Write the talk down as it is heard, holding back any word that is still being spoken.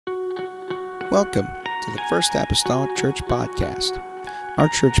Welcome to the First Apostolic Church Podcast. Our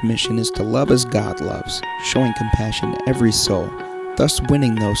church mission is to love as God loves, showing compassion to every soul, thus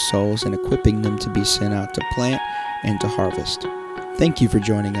winning those souls and equipping them to be sent out to plant and to harvest. Thank you for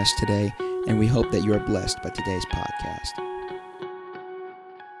joining us today, and we hope that you are blessed by today's podcast. Have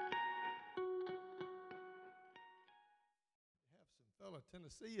some fellow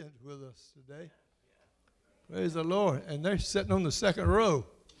Tennesseans with us today. Praise the Lord. And they're sitting on the second row.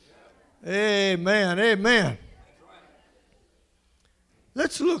 Amen. Amen.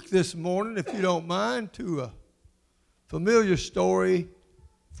 Let's look this morning, if you don't mind, to a familiar story,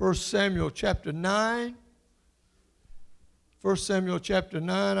 1 Samuel chapter 9. 1 Samuel chapter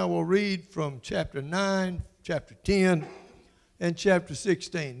 9, I will read from chapter 9, chapter 10, and chapter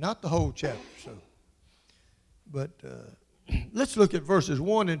 16. Not the whole chapter, but let's look at verses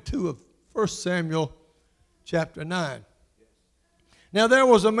 1 and 2 of 1 Samuel chapter 9. Now there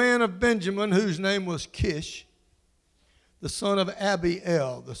was a man of Benjamin whose name was Kish, the son of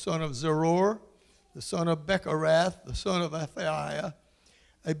Abiel, the son of Zeror, the son of Becharath, the son of Aphaiah,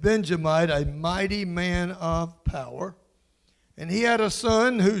 a Benjamite, a mighty man of power. And he had a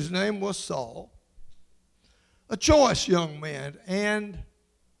son whose name was Saul, a choice young man and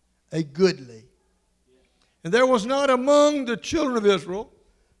a goodly. And there was not among the children of Israel,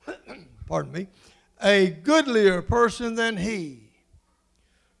 pardon me, a goodlier person than he.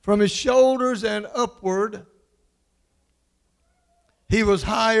 From his shoulders and upward, he was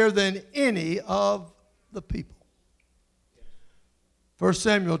higher than any of the people. 1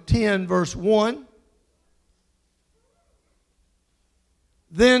 Samuel 10, verse 1.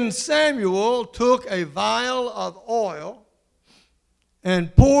 Then Samuel took a vial of oil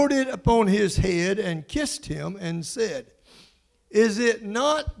and poured it upon his head and kissed him and said, Is it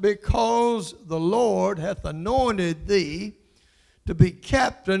not because the Lord hath anointed thee to be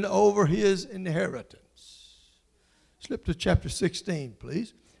captain over his inheritance? Slip to chapter 16,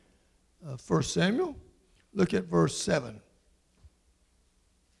 please. 1 Samuel. Look at verse 7.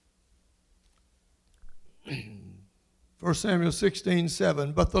 1 Samuel 16,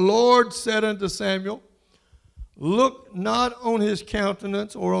 7. But the Lord said unto Samuel, Look not on his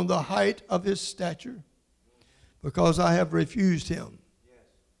countenance or on the height of his stature, because I have refused him.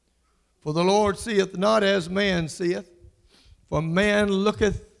 For the Lord seeth not as man seeth. For man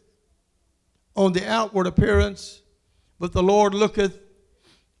looketh on the outward appearance, but the Lord looketh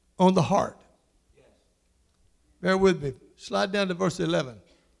on the heart. Bear with me. Slide down to verse 11.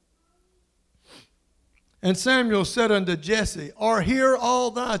 And Samuel said unto Jesse, Are here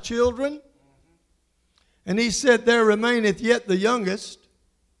all thy children? And he said, There remaineth yet the youngest,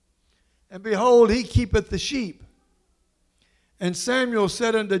 and behold, he keepeth the sheep. And Samuel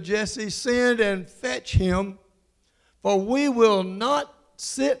said unto Jesse, Send and fetch him, for we will not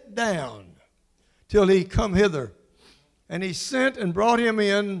sit down till he come hither. And he sent and brought him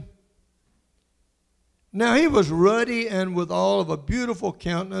in. Now he was ruddy and withal of a beautiful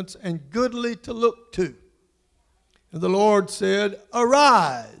countenance and goodly to look to. And the Lord said,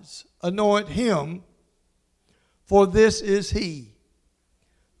 Arise, anoint him, for this is he.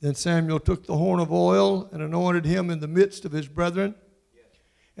 Then Samuel took the horn of oil and anointed him in the midst of his brethren.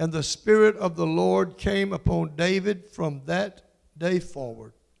 And the Spirit of the Lord came upon David from that day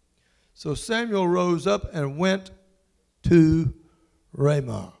forward. So Samuel rose up and went to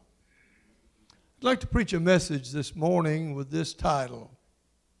Ramah. I'd like to preach a message this morning with this title: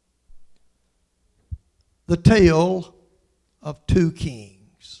 The Tale of Two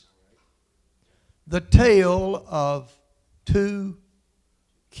Kings. The Tale of Two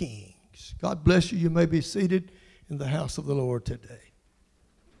Kings. God bless you. You may be seated in the house of the Lord today.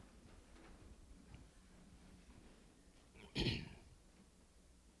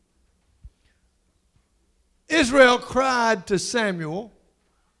 Israel cried to Samuel,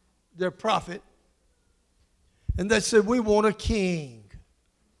 their prophet, and they said, We want a king.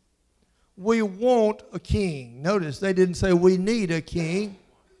 We want a king. Notice they didn't say we need a king.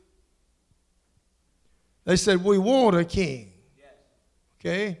 They said we want a king.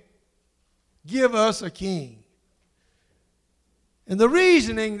 Okay? Give us a king. And the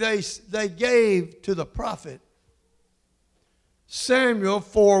reasoning they gave to the prophet Samuel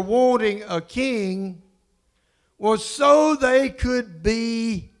for wanting a king was so they could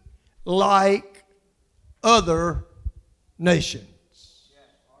be like other nations.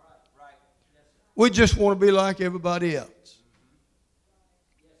 We just want to be like everybody else.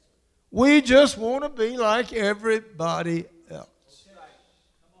 We just want to be like everybody else.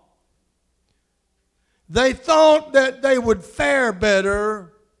 They thought that they would fare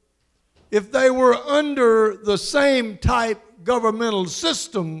better if they were under the same type governmental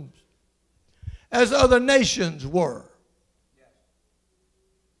systems as other nations were.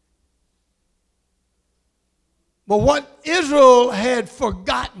 But what Israel had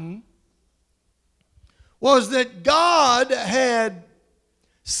forgotten was that God had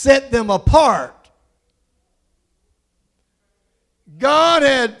set them apart. God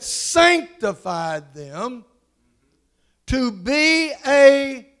had sanctified them to be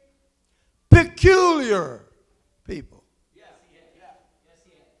a peculiar people.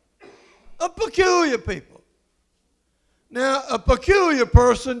 A peculiar people. Now, a peculiar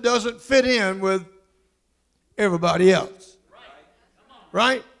person doesn't fit in with everybody else.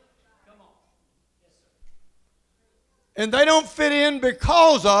 Right? And they don't fit in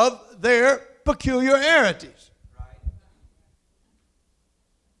because of their peculiarities.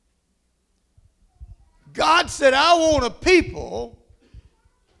 God said, I want a people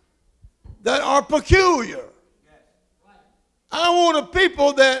that are peculiar. I want a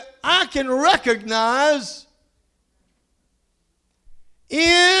people that I can recognize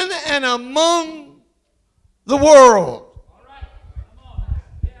in and among the world.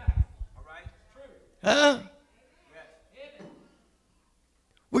 Huh?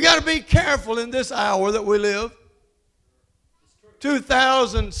 We got to be careful in this hour that we live.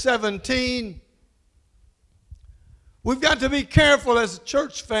 2017. We've got to be careful as a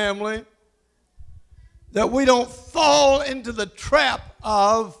church family that we don't fall into the trap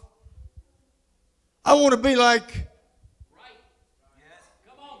of, I want to be like.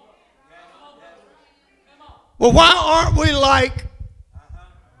 Well, why aren't we like?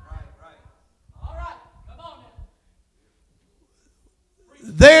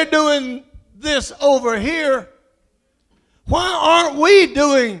 They're doing this over here. Why aren't we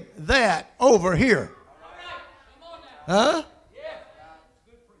doing that over here? Huh?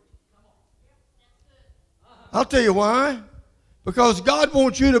 I'll tell you why. Because God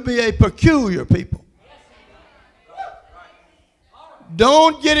wants you to be a peculiar people.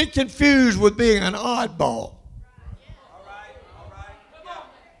 Don't get it confused with being an oddball.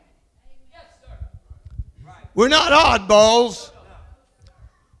 We're not oddballs.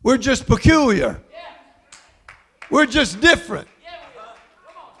 We're just peculiar. We're just different.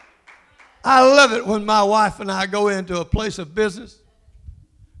 I love it when my wife and I go into a place of business,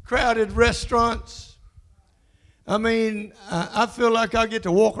 crowded restaurants. I mean, I feel like I get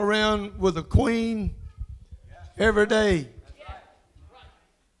to walk around with a queen every day.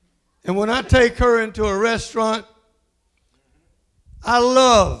 And when I take her into a restaurant, I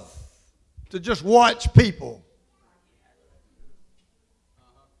love to just watch people.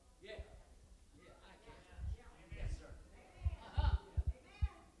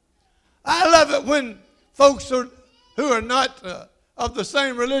 I love it when folks who are not of the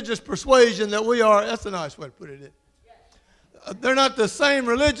same religious persuasion that we are. That's a nice way to put it. They're not the same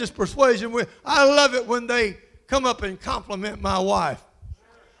religious persuasion. I love it when they come up and compliment my wife.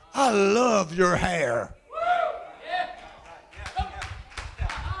 I love your hair.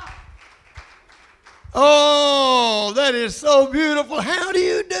 Oh, that is so beautiful. How do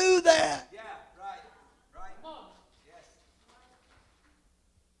you do that?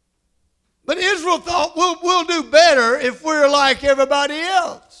 But Israel thought we'll do better if we're like everybody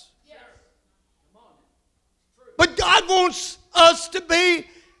else. But God wants us to be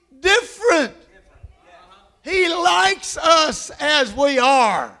different. He likes us as we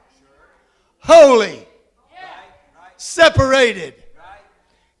are. Holy, separated,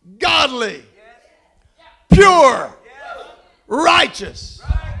 godly, pure, righteous,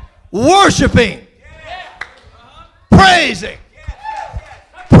 worshiping, praising,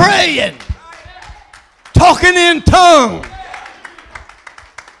 praying, talking in tongues.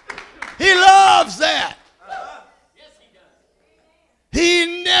 He loves that.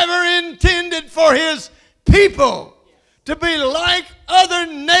 He never intended for his people to be like other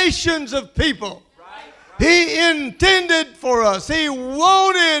nations of people. He intended for us. He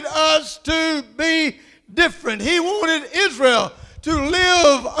wanted us to be different. He wanted Israel to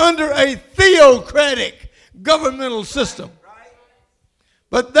live under a theocratic governmental system.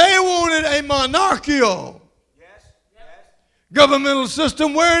 But they wanted a monarchical governmental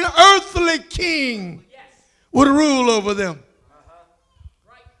system where an earthly king would rule over them.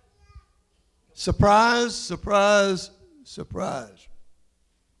 Surprise, surprise, surprise.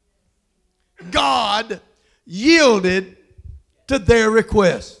 God yielded to their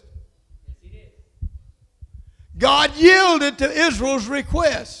request. God yielded to Israel's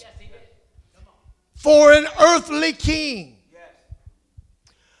request for an earthly king.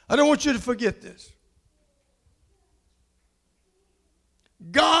 I don't want you to forget this.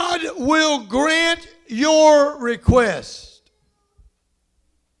 God will grant your request,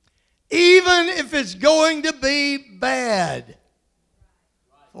 even if it's going to be bad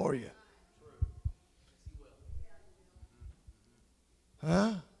for you.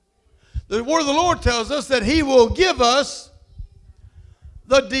 Huh? The word of the Lord tells us that He will give us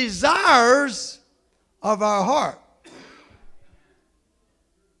the desires of our heart.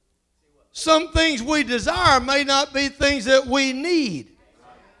 Some things we desire may not be things that we need.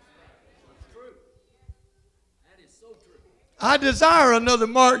 I desire another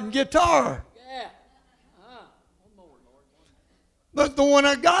Martin guitar. But the one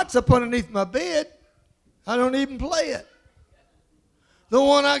I got's up underneath my bed. I don't even play it. The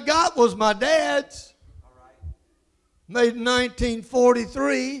one I got was my dad's, made in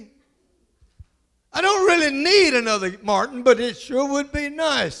 1943. I don't really need another Martin, but it sure would be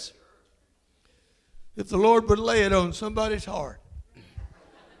nice if the Lord would lay it on somebody's heart.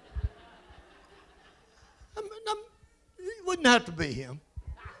 It wouldn't have to be him.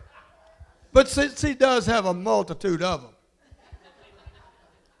 But since he does have a multitude of them.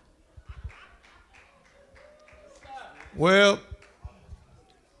 Well,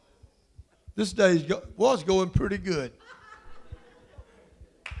 this day was going pretty good.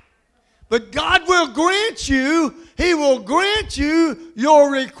 But God will grant you, He will grant you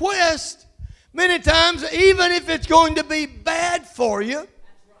your request many times, even if it's going to be bad for you.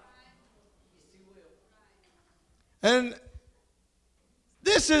 And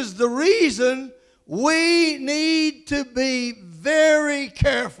this is the reason we need to be very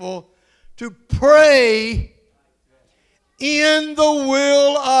careful to pray in the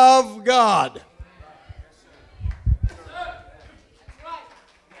will of God.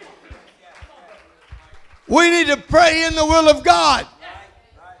 We need to pray in the will of God.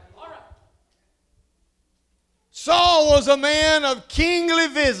 Saul was a man of kingly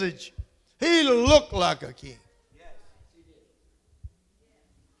visage. He looked like a king.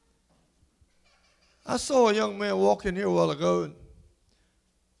 I saw a young man walk in here a while ago, and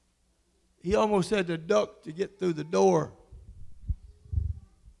he almost had to duck to get through the door.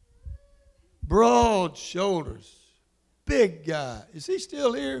 Broad shoulders, big guy. Is he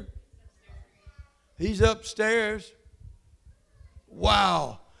still here? He's upstairs.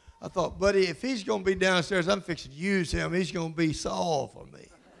 Wow. I thought, buddy, if he's going to be downstairs, I'm fixing to use him. He's going to be Saul for me.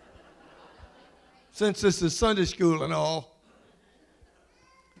 Since this is Sunday school and all.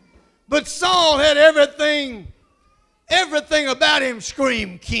 But Saul had everything about him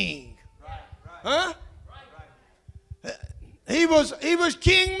screamed king. Huh? He was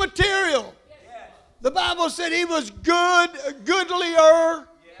king material. The Bible said he was goodlier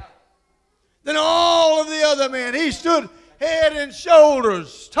than all of the other men. He stood head and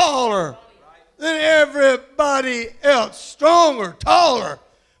shoulders taller than everybody else. Stronger, taller,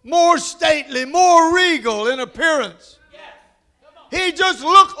 more stately, more regal in appearance. He just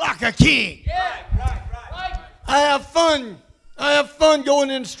looked like a king. I have fun. I have fun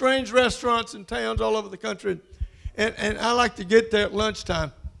going in strange restaurants and towns all over the country. And I like to get there at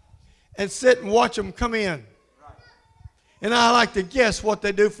lunchtime and sit and watch them come in. And I like to guess what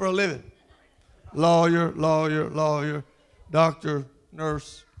they do for a living. Lawyer, lawyer, lawyer, doctor,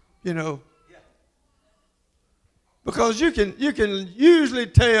 nurse, you know. Because you can usually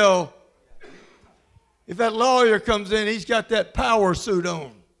tell if that lawyer comes in, he's got that power suit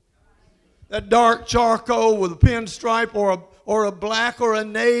on. That dark charcoal with a pinstripe or a black or a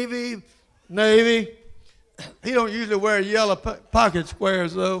navy. He don't usually wear yellow pocket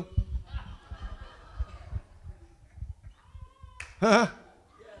squares though. Huh?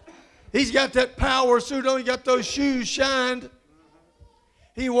 He's got that power suit on. He got those shoes shined.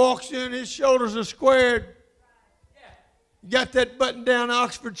 He walks in, his shoulders are squared. Got that button-down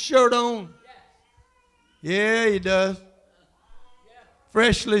Oxford shirt on. Yeah, he does.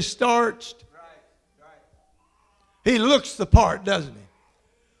 Freshly starched. He looks the part, doesn't he?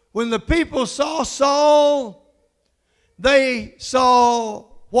 When the people saw Saul, they saw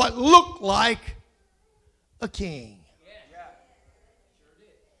what looked like a king.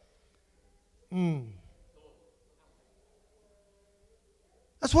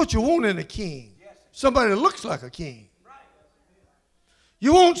 That's what you want in a king. Somebody that looks like a king.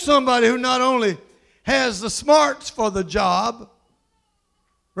 You want somebody who not only has the smarts for the job,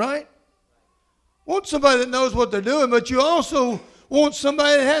 right? Want somebody that knows what they're doing, but you also want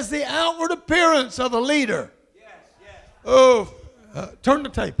somebody that has the outward appearance of a leader. Oh, turn the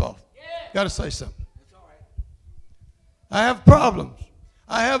tape off. Got to say something. I have problems.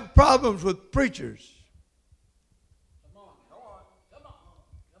 I have problems with preachers.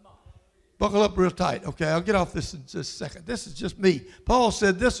 Buckle up real tight. Okay, I'll get off this in just a second. This is just me. Paul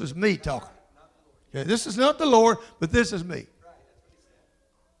said this was me talking. Okay, this is not the Lord, but this is me.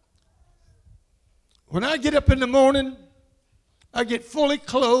 When I get up in the morning, I get fully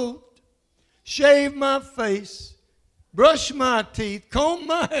clothed, shave my face, brush my teeth, comb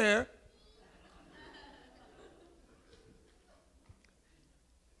my hair.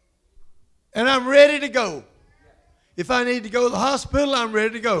 And I'm ready to go. If I need to go to the hospital, I'm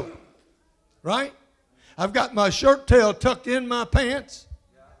ready to go. Right? I've got my shirt tail tucked in my pants.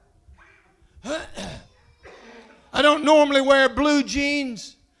 I don't normally wear blue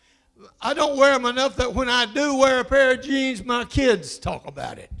jeans. I don't wear them enough that when I do wear a pair of jeans, my kids talk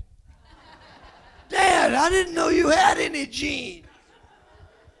about it. Dad, I didn't know you had any jeans.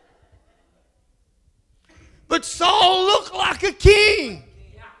 But Saul looked like a king.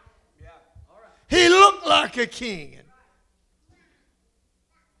 He looked like a king.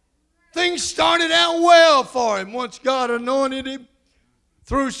 Things started out well for him. Once God anointed him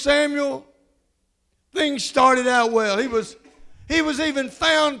through Samuel, things started out well. He was even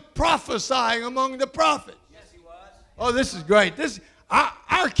found prophesying among the prophets. Yes, he was. Oh, this is great.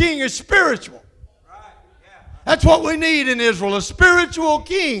 Our king is spiritual. Right. Yeah. That's what we need in Israel, a spiritual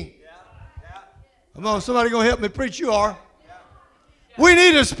king. Yeah. Yeah. Come on, somebody going to help me preach? You are. Yeah. We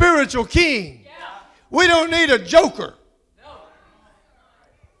need a spiritual king. We don't need a joker. No.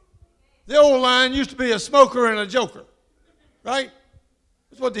 The old line used to be a smoker and a joker. Right?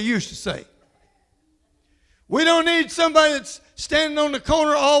 That's what they used to say. We don't need somebody that's standing on the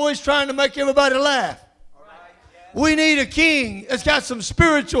corner always trying to make everybody laugh. Right. Yeah. We need a king that's got some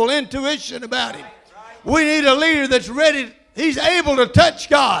spiritual intuition about him. Right. We need a leader that's ready. He's able to touch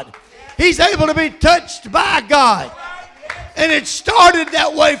God. He's able to be touched by God. And it started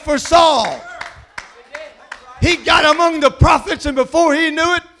that way for Saul. He got among the prophets, and before he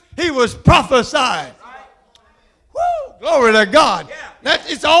knew it, he was prophesying. Woo! Glory to God.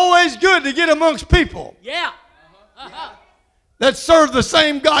 It's always good to get amongst people that serve the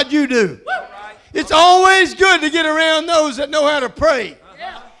same God you do. It's always good to get around those that know how to pray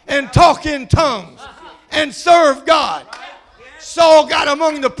and talk in tongues and serve God. Saul got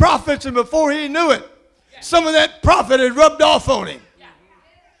among the prophets, and before he knew it, some of that prophet had rubbed off on him.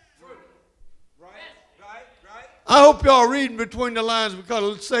 I hope y'all are reading between the lines because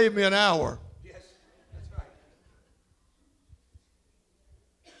it'll save me an hour. Yes, that's right.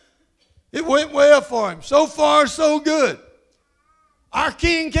 It went well for him. So far, so good. Our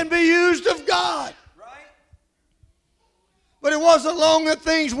king can be used of God. Right. But it wasn't long that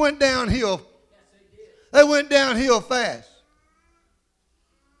things went downhill. Yes, they went downhill fast.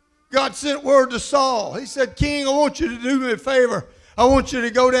 God sent word to Saul. He said, King, I want you to do me a favor. I want you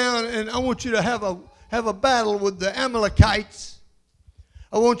to go down and I want you to have a battle with the Amalekites.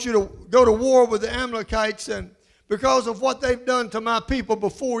 I want you to go to war with the Amalekites, and because of what they've done to my people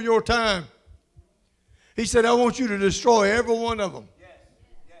before your time, he said, I want you to destroy every one of them. Yes.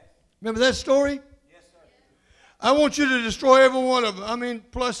 Yes. Remember that story? Yes, sir. I want you to destroy every one of them. I mean,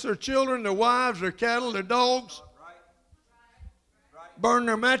 plus their children, their wives, their cattle, their dogs. Right. Burn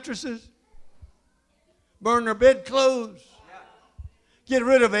their mattresses. Burn their bedclothes. Yeah. Get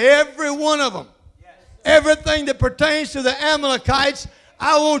rid of every one of them. Everything that pertains to the Amalekites,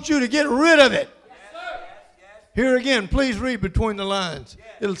 I want you to get rid of it. Yes, sir. Here again, please read between the lines. Yes.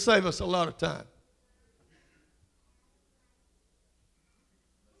 It'll save us a lot of time.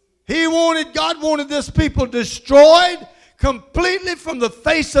 God wanted this people destroyed completely from the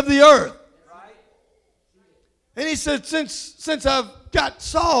face of the earth. Right. And he said, since I've got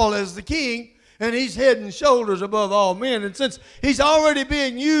Saul as the king, and he's head and shoulders above all men. And since he's already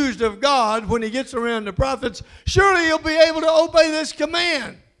being used of God when he gets around the prophets, surely he'll be able to obey this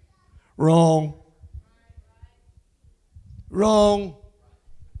command. Wrong. Wrong.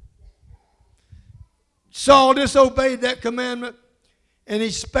 Saul disobeyed that commandment, and he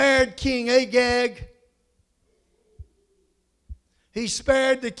spared King Agag. He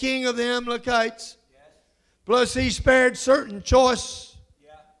spared the king of the Amalekites. Plus he spared certain choice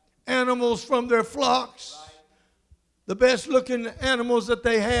animals from their flocks, right. The best looking animals that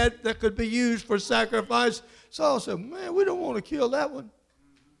they had that could be used for sacrifice. Saul said, man, we don't want to kill that one.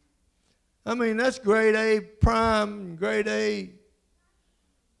 I mean, that's grade A prime, grade A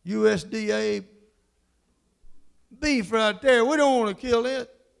USDA beef right there. We don't want to kill it.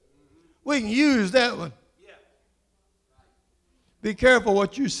 We can use that one. Yeah. Be careful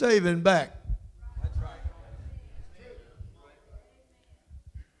what you're saving back.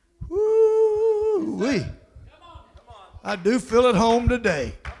 Woo-wee. I do feel at home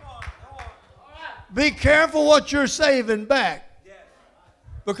today. Be careful what you're saving back,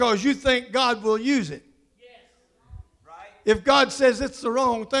 because you think God will use it. If God says it's the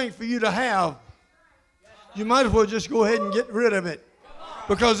wrong thing for you to have, you might as well just go ahead and get rid of it,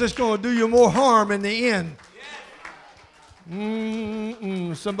 because it's going to do you more harm in the end.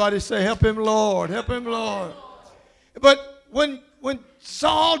 Somebody say, help him, Lord. Help him, Lord. But when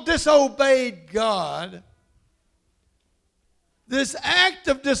Saul disobeyed God, this act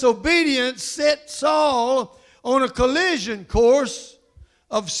of disobedience set Saul on a collision course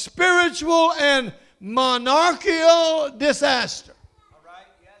of spiritual and monarchical disaster.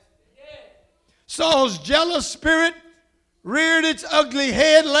 Saul's jealous spirit reared its ugly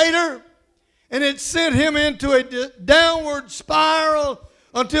head later, and it sent him into a downward spiral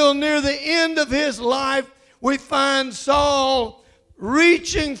until near the end of his life we find Saul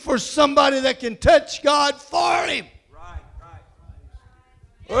reaching for somebody that can touch God for him.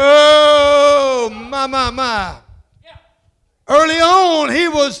 Oh, my. Early on, he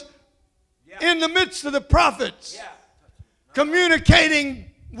was in the midst of the prophets, communicating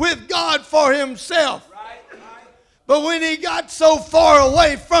with God for himself. But when he got so far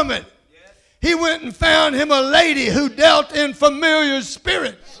away from it, he went and found him a lady who dealt in familiar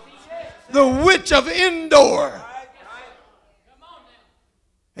spirits, the witch of Endor.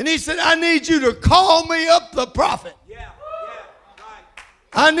 And he said, I need you to call me up the prophet.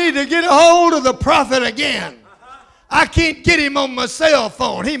 I need to get a hold of the prophet again. I can't get him on my cell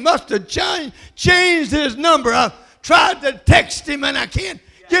phone. He must have changed his number. I've tried to text him and I can't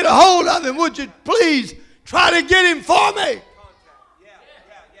get a hold of him. Would you please try to get him for me?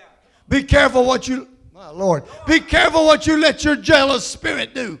 Be careful what you, my Lord, be careful what you let your jealous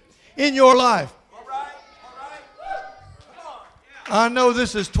spirit do in your life. I know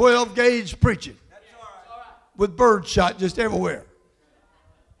this is 12 gauge preaching with bird shot just everywhere.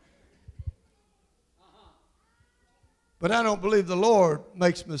 But I don't believe the Lord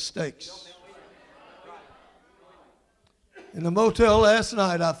makes mistakes. In the motel last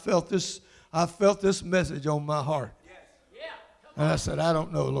night, I felt this message on my heart. And I said, I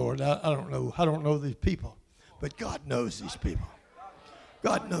don't know, Lord. I don't know these people. But God knows these people.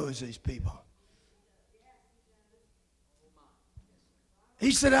 God knows these people.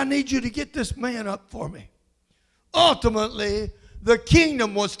 He said, I need you to get this man up for me. Ultimately, the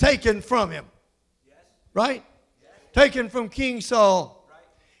kingdom was taken from him. Right? Taken from King Saul.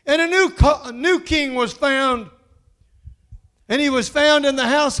 And a new king was found. And he was found in the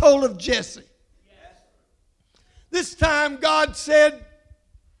household of Jesse. This time God said,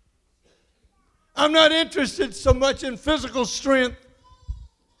 I'm not interested so much in physical strength.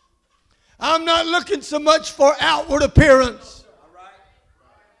 I'm not looking so much for outward appearance.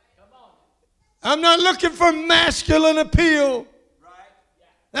 I'm not looking for masculine appeal.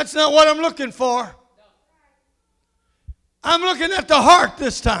 That's not what I'm looking for. I'm looking at the heart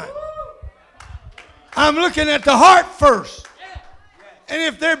this time. I'm looking at the heart first. And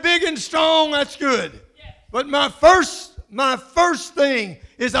if they're big and strong, that's good. But my first thing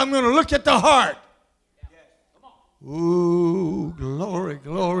is I'm going to look at the heart. Ooh, glory,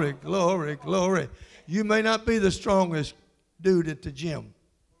 glory, glory, glory. You may not be the strongest dude at the gym.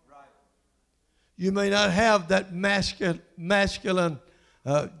 You may not have that masculine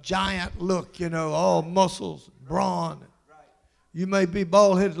giant look, you know, all muscles, brawn. You may be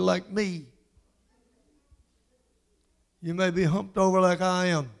bald-headed like me. You may be humped over like I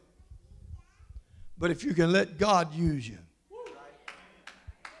am. But if you can let God use you.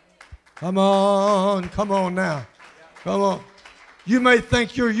 Come on now. Come on. You may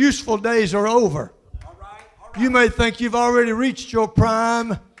think your useful days are over. You may think you've already reached your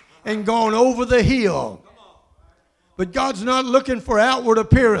prime and gone over the hill. But God's not looking for outward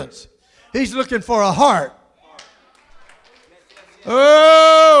appearance. He's looking for a heart.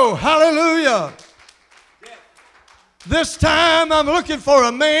 Oh, hallelujah. This time I'm looking for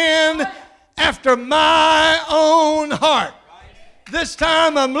a man after my own heart. This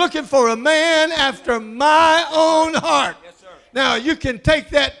time I'm looking for a man after my own heart. Now, you can take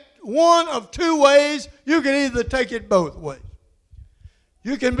that one of two ways. You can either take it both ways.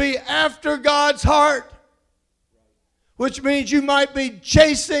 You can be after God's heart, which means you might be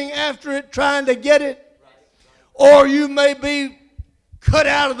chasing after it, trying to get it. Or you may be cut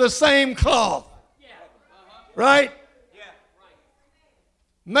out of the same cloth. Right?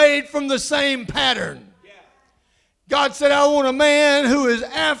 Made from the same pattern. God said, I want a man who is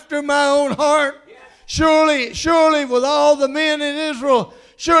after my own heart. Surely with all the men in Israel,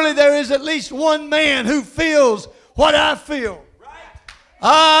 surely there is at least one man who feels what I feel.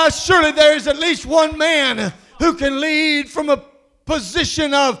 Surely there is at least one man who can lead from a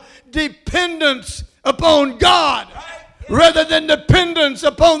position of dependence upon God rather than dependence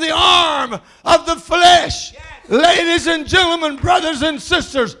upon the arm of the flesh. Ladies and gentlemen, brothers and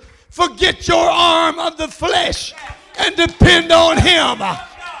sisters, forget your arm of the flesh and depend on Him.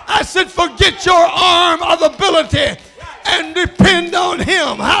 I said, forget your arm of ability and depend on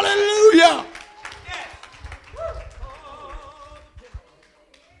Him. Hallelujah.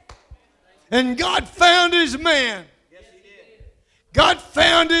 And God found His man. God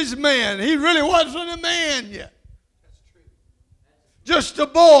found His man. He really wasn't a man yet. Just a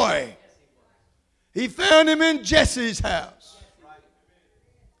boy. He found him in Jesse's house.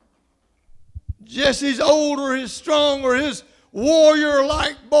 Jesse's older, his stronger, his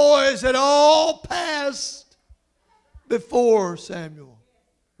warrior-like boys had all passed before Samuel.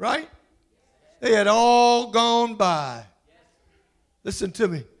 Right? They had all gone by. Listen to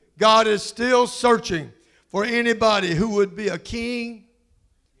me. God is still searching for anybody who would be a king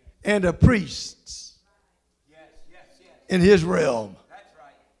and a priest in His realm.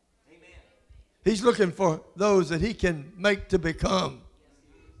 He's looking for those that He can make to become.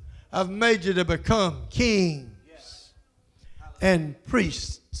 I've made you to become kings and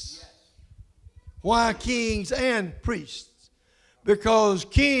priests. Why kings and priests? Because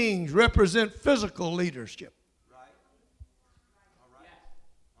kings represent physical leadership.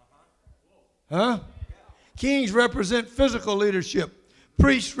 Huh? Kings represent physical leadership.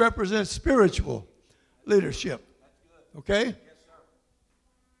 Priests represent spiritual leadership. Okay?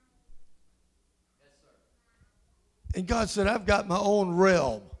 And God said, I've got my own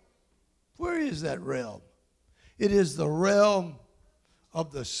realm. Where is that realm? It is the realm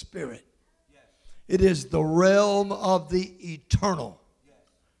of the Spirit. It is the realm of the eternal.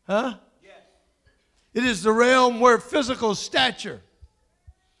 Huh? It is the realm where physical stature,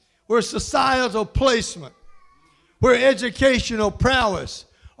 where societal placement, where educational prowess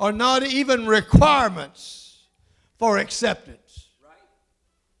are not even requirements for acceptance.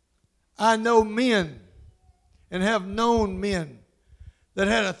 I know men and have known men that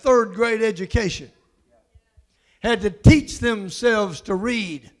had a third grade education, had to teach themselves to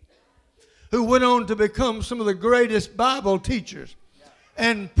read, who went on to become some of the greatest Bible teachers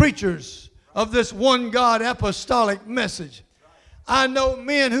and preachers of this one God apostolic message. I know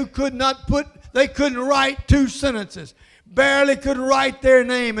men who they couldn't write two sentences, barely could write their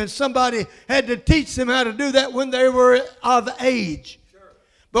name, and somebody had to teach them how to do that when they were of age.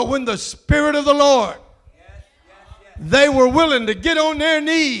 But when the Spirit of the Lord, they were willing to get on their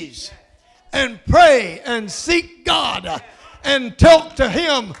knees and pray and seek God and talk to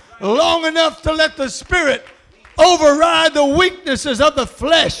Him long enough to let the Spirit override the weaknesses of the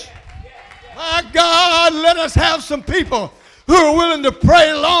flesh. My God, let us have some people who are willing to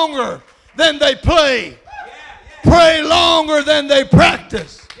pray longer than they play. Pray longer than they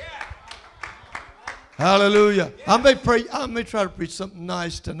practice. Hallelujah. I may try to preach something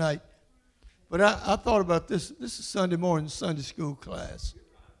nice tonight. But I thought about this. This is Sunday morning Sunday school class.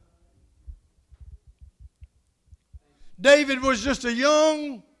 David was just a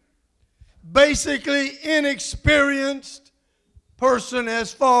young, basically inexperienced person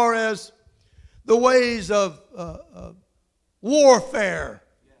as far as the ways of warfare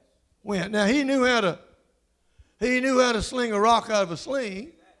went. Now he knew how to sling a rock out of a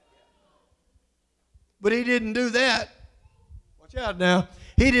sling, but he didn't do that. Watch out now.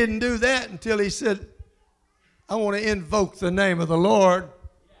 He didn't do that until he said, I want to invoke the name of the Lord.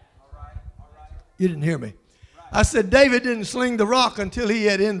 You didn't hear me. I said David didn't sling the rock until he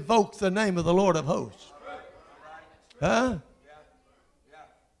had invoked the name of the Lord of hosts. Huh?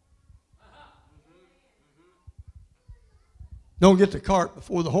 Don't get the cart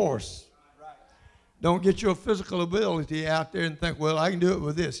before the horse. Don't get your physical ability out there and think, well, I can do it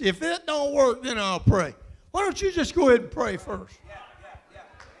with this. If it don't work, then I'll pray. Why don't you just go ahead and pray first?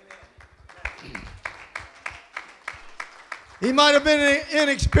 He might have been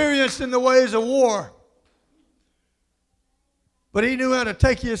inexperienced in the ways of war, but he knew how to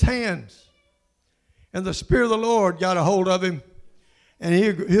take his hands. And the Spirit of the Lord got a hold of him, and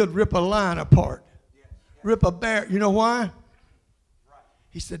he'd rip a lion apart. Rip a bear. You know why?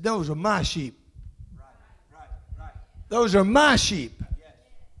 He said, those are my sheep. Those are my sheep.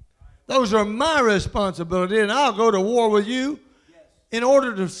 Those are my responsibility, and I'll go to war with you in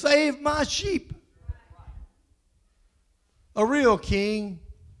order to save my sheep. A real king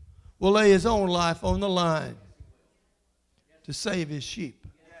will lay his own life on the line to save his sheep.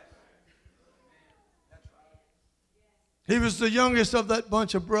 He was the youngest of that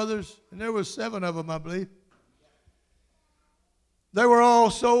bunch of brothers, and there were 7 of them, I believe. They were all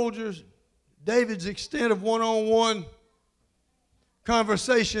soldiers. David's extent of one-on-one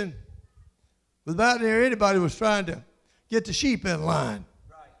conversation was about near anybody was trying to get the sheep in line.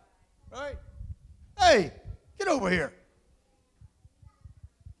 Right? Hey, get over here.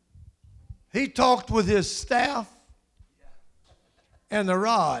 He talked with his staff and the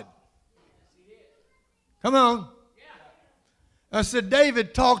rod. Come on. I said,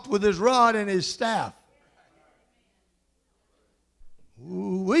 David talked with his rod and his staff.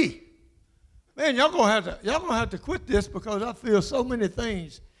 Ooh-wee. Man, y'all gonna have to quit this because I feel so many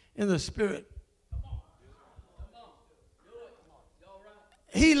things in the spirit.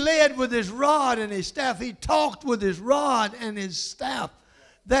 He led with his rod and his staff. He talked with his rod and his staff.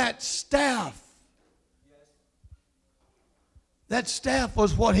 That staff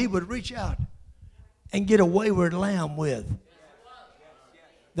was what he would reach out and get a wayward lamb with.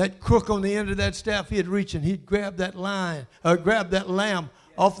 That crook on the end of that staff, he'd reach and he'd grab that lamb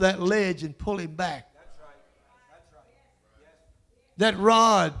off that ledge and pull him back. That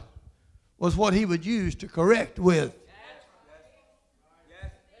rod was what he would use to correct with.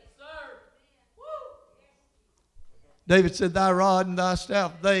 David said, thy rod and thy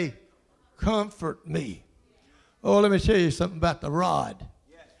staff, they comfort me. Oh, let me tell you something about the rod.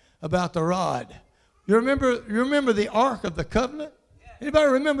 About the rod. You remember the Ark of the Covenant?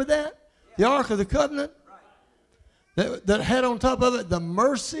 Anybody remember that? The Ark of the Covenant? That had on top of it the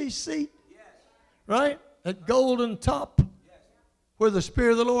mercy seat? Right? That golden top where the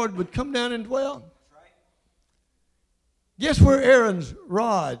Spirit of the Lord would come down and dwell. Guess where Aaron's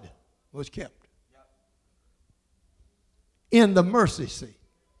rod was kept? In the mercy seat.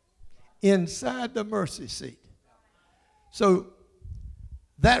 Inside the mercy seat. So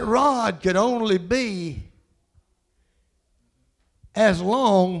that rod could only be as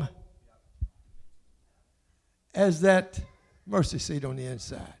long as that mercy seat on the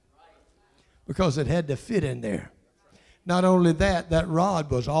inside. Because it had to fit in there. Not only that, that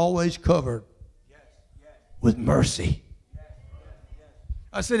rod was always covered with mercy.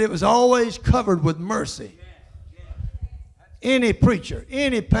 I said it was always covered with mercy. Any preacher,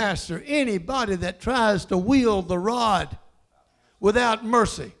 any pastor, anybody that tries to wield the rod without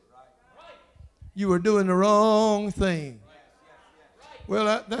mercy, you are doing the wrong thing.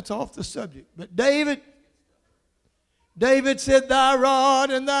 Well, that's off the subject. But David said, thy rod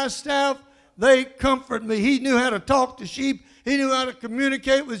and thy staff, they comfort me. He knew how to talk to sheep. He knew how to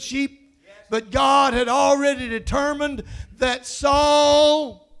communicate with sheep. But God had already determined that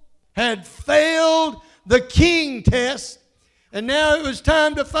Saul had failed the king test. And now it was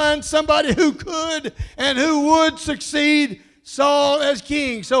time to find somebody who could and who would succeed Saul as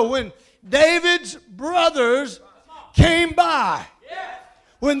king. So when David's brothers came by,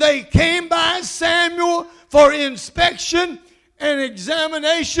 when they came by Samuel for inspection and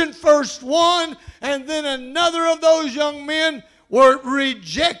examination, first one and then another of those young men were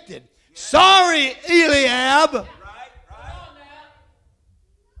rejected. Sorry, Eliab.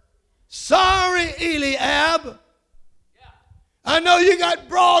 Sorry, Eliab. I know you got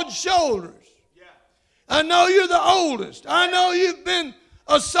broad shoulders. I know you're the oldest. I know you've been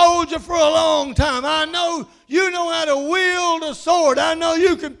a soldier for a long time. I know you know how to wield a sword. I know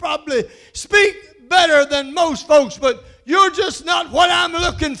you can probably speak better than most folks, but you're just not what I'm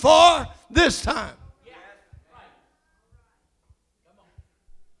looking for this time.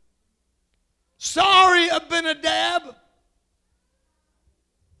 Sorry, Abinadab.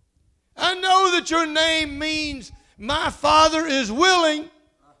 I know that your name means my father is willing.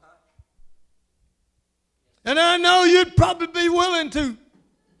 And I know you'd probably be willing to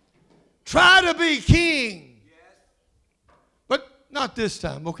try to be king. But not this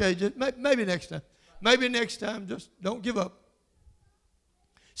time, okay? Just maybe next time. Maybe next time, just don't give up.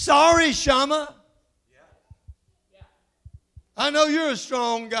 Sorry, Shammah. I know you're a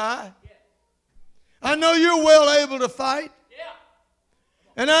strong guy. I know you're well able to fight.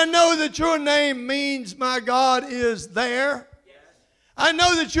 And I know that your name means my God is there. I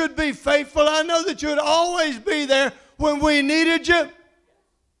know that you'd be faithful. I know that you'd always be there when we needed you.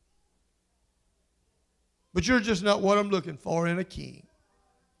 But you're just not what I'm looking for in a king.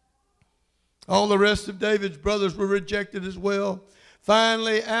 All the rest of David's brothers were rejected as well.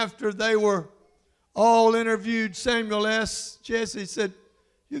 Finally, after they were all interviewed, Samuel asked Jesse, said,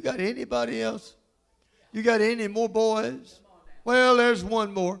 you got anybody else? You got any more boys? Well, there's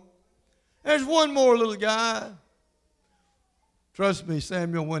one more. There's one more little guy. Trust me,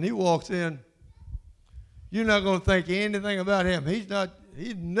 Samuel, when he walks in, you're not going to think anything about him. He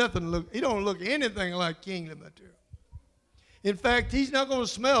don't look anything like kingly material. In fact, he's not going to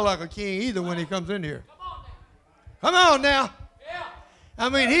smell like a king either when he comes in here. Come on now. I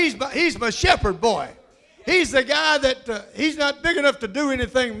mean, he's my shepherd boy. He's the guy that he's not big enough to do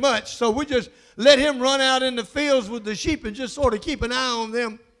anything much, so we just let him run out in the fields with the sheep and just sort of keep an eye on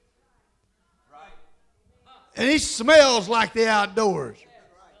them. And he smells like the outdoors.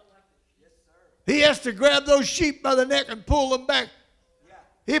 He has to grab those sheep by the neck and pull them back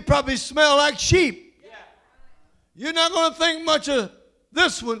He probably smelled like sheep. You're not going to think much of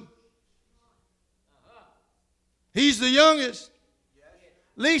this one. He's the youngest,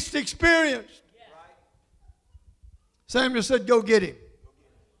 least experienced. Samuel said, go get him.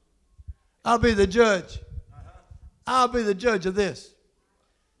 I'll be the judge. I'll be the judge of this.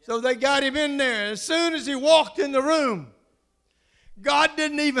 So they got him in there. As soon as he walked in the room, God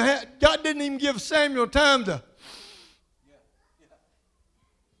didn't even give Samuel time to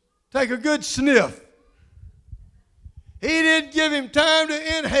take a good sniff. He didn't give him time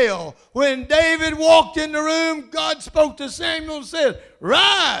to inhale. When David walked in the room, God spoke to Samuel and said,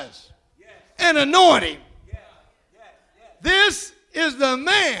 rise and anoint him. This is the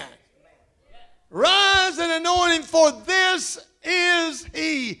man. Rise and anoint him, for this is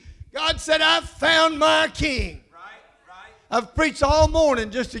he. God said, I've found my king. I've preached all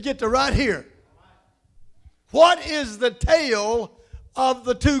morning just to get to right here. What is the tale of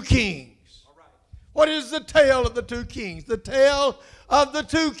the two kings? What is the tale of the two kings? The tale of the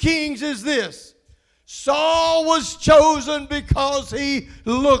two kings is this. Saul was chosen because he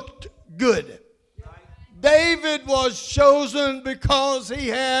looked good. David was chosen because he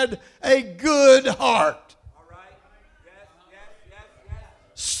had a good heart.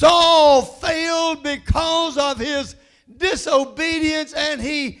 Saul failed because of his disobedience, and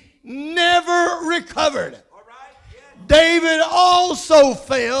he never recovered. David also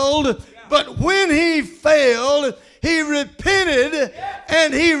failed, but when he failed, he repented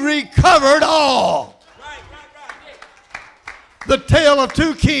and he recovered all. The tale of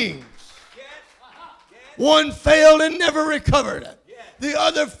two kings. One failed and never recovered. The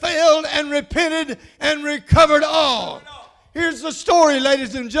other failed and repented and recovered all. Here's the story,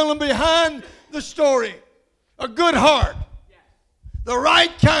 ladies and gentlemen, behind the story. A good heart. The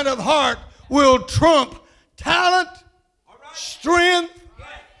right kind of heart will trump talent, strength,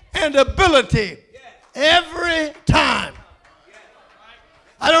 and ability every time.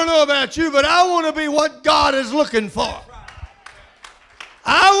 I don't know about you, but I want to be what God is looking for.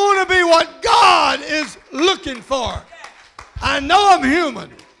 I want to be what God is looking for. I know I'm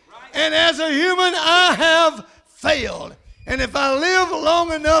human. And as a human, I have failed. And if I live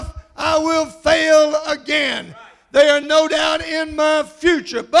long enough, I will fail again. They are no doubt in my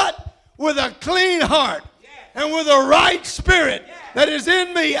future. But with a clean heart and with a right spirit that is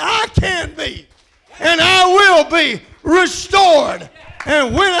in me, I can be and I will be restored.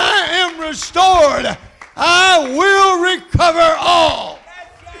 And when I am restored, I will recover all.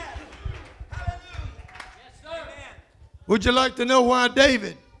 Would you like to know why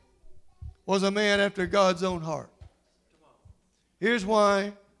David was a man after God's own heart? Here's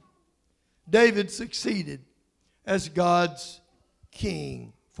why David succeeded as God's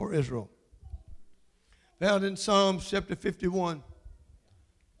king for Israel. Found in Psalms chapter 51,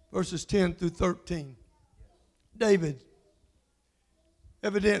 verses 10 through 13. David,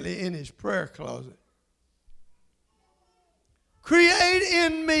 evidently in his prayer closet, create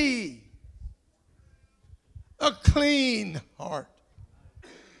in me a clean heart,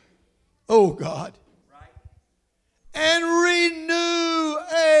 oh God, and renew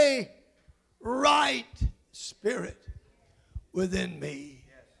a right spirit within me.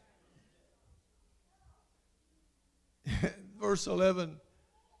 Verse 11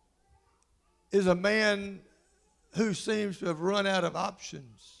 is a man who seems to have run out of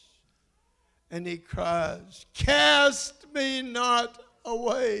options. And he cries, cast me not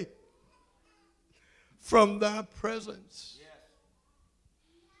away from thy presence.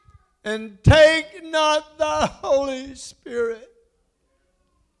 And take not thy Holy Spirit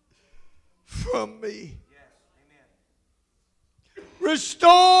from me.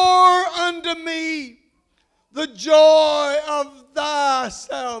 Restore unto me the joy of thy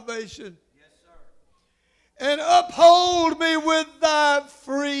salvation. And uphold me with thy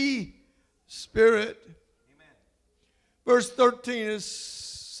free spirit. Verse 13 is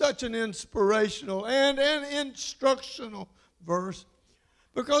such an inspirational and an instructional verse,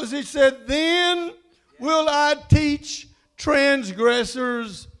 because he said, then will I teach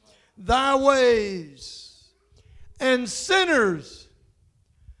transgressors thy ways, and sinners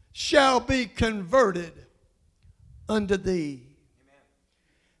shall be converted unto thee.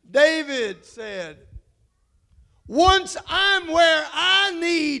 David said, once I'm where I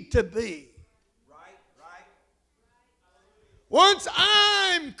need to be, once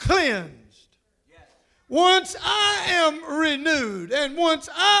I'm cleansed, once I am renewed, and once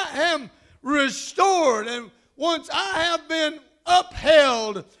I am restored, and once I have been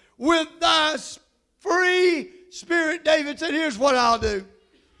upheld with thy free spirit, David said, here's what I'll do.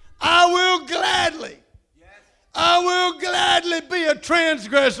 I will gladly I will gladly be a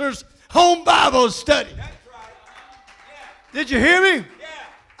transgressor's home Bible study. Did you hear me?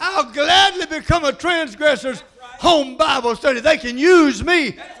 I'll gladly become a transgressor's home Bible study. They can use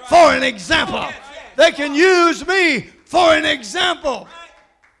me for an example. They can use me for an example.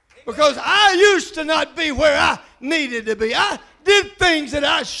 Because I used to not be where I needed to be. I did things that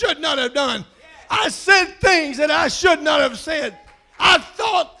I should not have done. I said things that I should not have said. I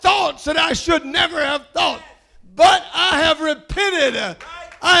thought thoughts that I should never have thought. But I have repented.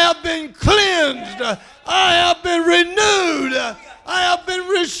 I have been cleansed. I have been renewed. I have been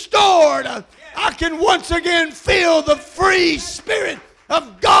restored. I can once again feel the free Spirit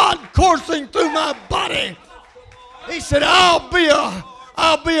of God coursing through my body. He said, I'll be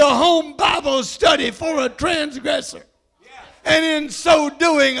a home Bible study for a transgressor. And in so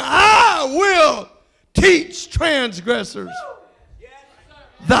doing, I will teach transgressors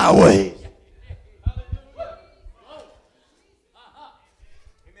thy ways.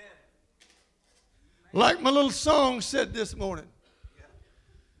 Like my little song said this morning,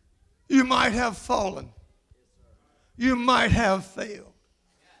 you might have fallen. You might have failed.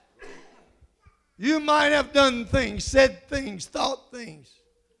 You might have done things, said things, thought things,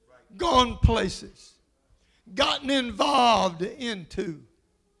 gone places, gotten involved into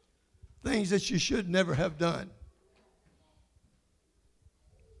things that you should never have done.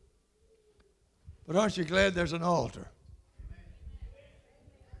 But aren't you glad there's an altar?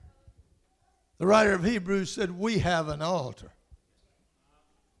 The writer of Hebrews said, we have an altar.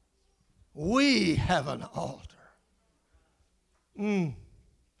 We have an altar. I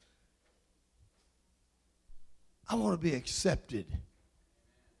want to be accepted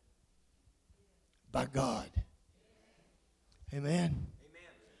by God. Amen?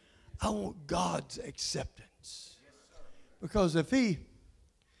 I want God's acceptance. Because if he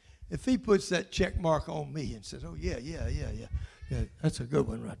puts that check mark on me and says, oh, yeah, that's a good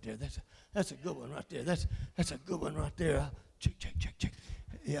one right there. That's a good one right there. That's a good one right there. Check.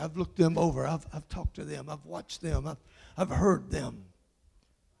 Yeah, I've looked them over. I've talked to them. I've watched them. I've heard them.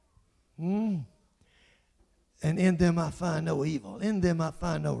 And in them I find no evil. In them I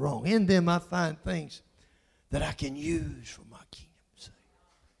find no wrong. In them I find things that I can use for my kingdom's sake.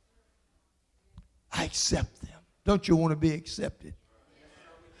 I accept them. Don't you want to be accepted?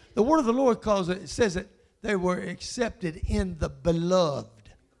 The word of the Lord calls it says that they were accepted in the beloved.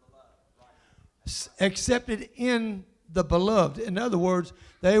 Accepted in the beloved. In other words,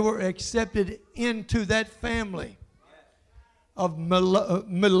 they were accepted into that family of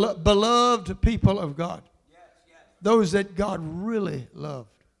beloved people of God. Those that God really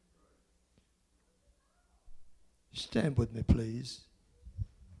loved. Stand with me, please.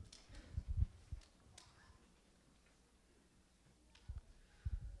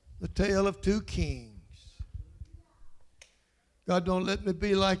 The tale of two kings. God, don't let me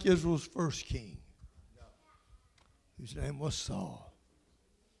be like Israel's first king, whose name was Saul.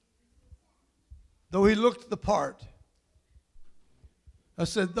 Though he looked the part, I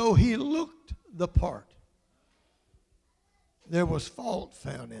said, though he looked the part, there was fault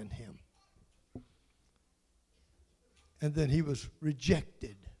found in him. And then he was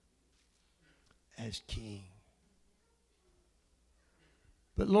rejected as king.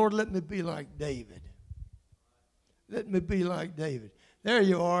 But Lord, let me be like David. Let me be like David. There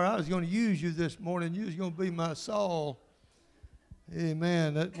you are. I was going to use you this morning. You was going to be my Saul.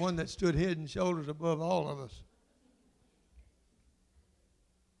 Amen. That one that stood head and shoulders above all of us.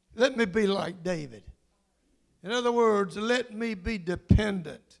 Let me be like David. In other words, let me be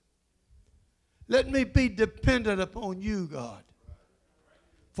dependent. Let me be dependent upon you, God,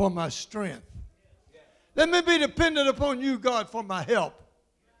 for my strength. Let me be dependent upon you, God, for my help.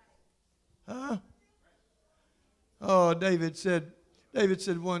 Huh? Oh, David said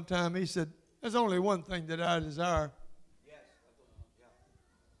one time, he said, there's only one thing that I desire.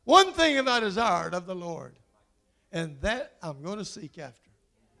 One thing have I desired of the Lord, and that I'm going to seek after.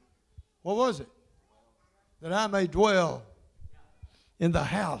 What was it? That I may dwell in the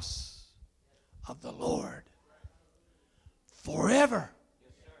house of the Lord forever.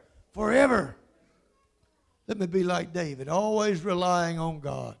 Forever. Let me be like David, always relying on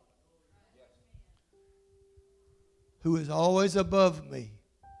God, who is always above me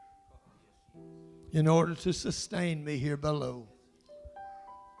in order to sustain me here below.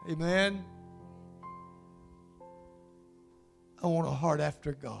 Amen. I want a heart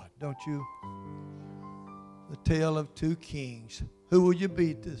after God, don't you? The tale of two kings. Who will you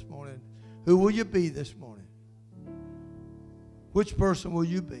be this morning? Who will you be this morning? Which person will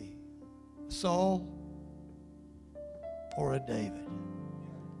you be? Saul or a David?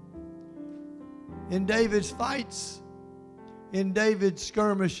 In David's fights, in David's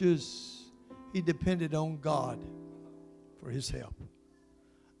skirmishes, he depended on God for his help.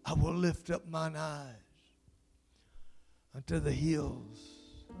 I will lift up mine eyes unto the hills,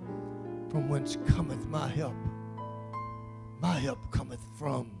 from whence cometh my help. My help cometh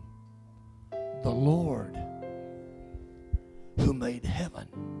from the Lord, who made heaven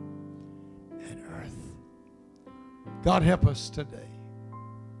and earth. God help us today.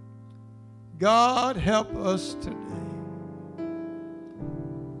 God help us today.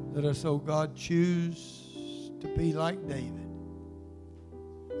 Let us, oh God, choose to be like David,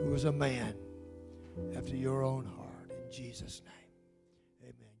 who was a man after your own heart. In Jesus' name,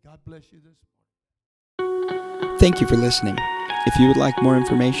 amen. God bless you this morning. Thank you for listening. If you would like more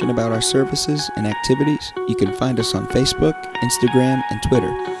information about our services and activities, you can find us on Facebook, Instagram, and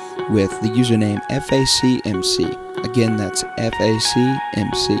Twitter with the username FACMC. Again, that's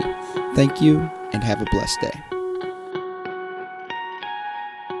FACMC. Thank you, and have a blessed day.